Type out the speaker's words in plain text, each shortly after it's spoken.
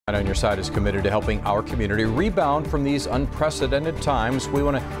On Your Side is committed to helping our community rebound from these unprecedented times. We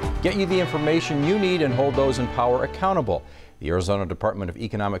want to get you the information you need and hold those in power accountable. The Arizona Department of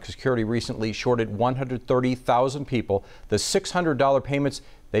Economic Security recently shorted 130,000 people the $600 payments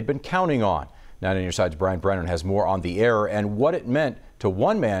they'd been counting on. Now on Your Side's Brian Brennan has more on the error and what it meant to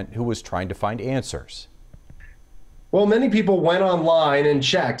one man who was trying to find answers. Well, many people went online and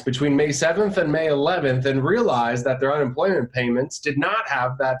checked between May 7th and May 11th and realized that their unemployment payments did not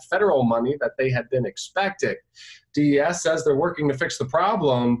have that federal money that they had been expecting. DES says they're working to fix the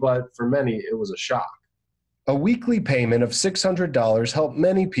problem, but for many, it was a shock. A weekly payment of $600 helped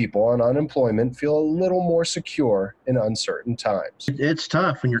many people on unemployment feel a little more secure in uncertain times. It's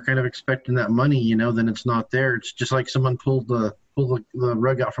tough when you're kind of expecting that money, then it's not there. It's just like someone pulled the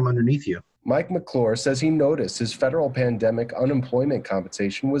rug out from underneath you. Mike McClure says he noticed his federal pandemic unemployment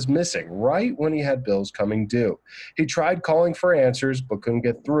compensation was missing right when he had bills coming due. He tried calling for answers but couldn't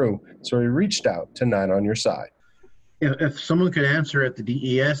get through, so he reached out to 9 on Your Side. If someone could answer at the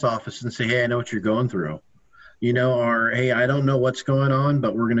DES office and say, hey, I know what you're going through, or hey, I don't know what's going on,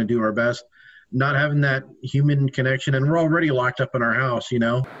 but we're going to do our best. Not having that human connection, and we're already locked up in our house,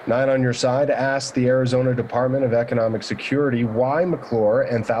 9 on Your Side asked the Arizona Department of Economic Security why McClure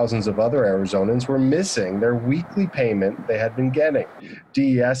and thousands of other Arizonans were missing their weekly payment they had been getting.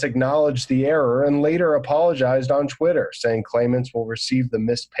 DES acknowledged the error and later apologized on Twitter, saying claimants will receive the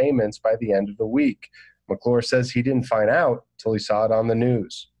missed payments by the end of the week. McClure says he didn't find out till he saw it on the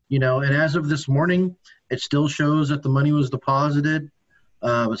news. And as of this morning, it still shows that the money was deposited.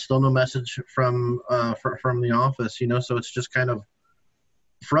 But still no message from the office, so it's just kind of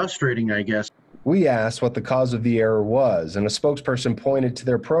frustrating, I guess. We asked what the cause of the error was, and a spokesperson pointed to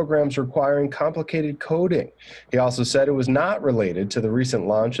their programs requiring complicated coding. He also said it was not related to the recent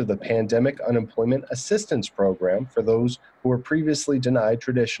launch of the Pandemic Unemployment Assistance Program for those who were previously denied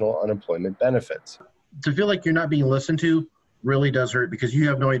traditional unemployment benefits. To feel like you're not being listened to really does hurt because you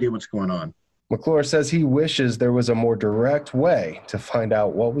have no idea what's going on. McClure says he wishes there was a more direct way to find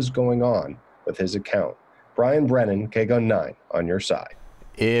out what was going on with his account. Brian Brennan, KGUN 9 on Your Side.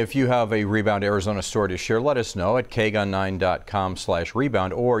 If you have a Rebound Arizona story to share, let us know at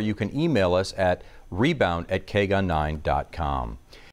kgun9.com/rebound, or you can email us at rebound@kgun9.com.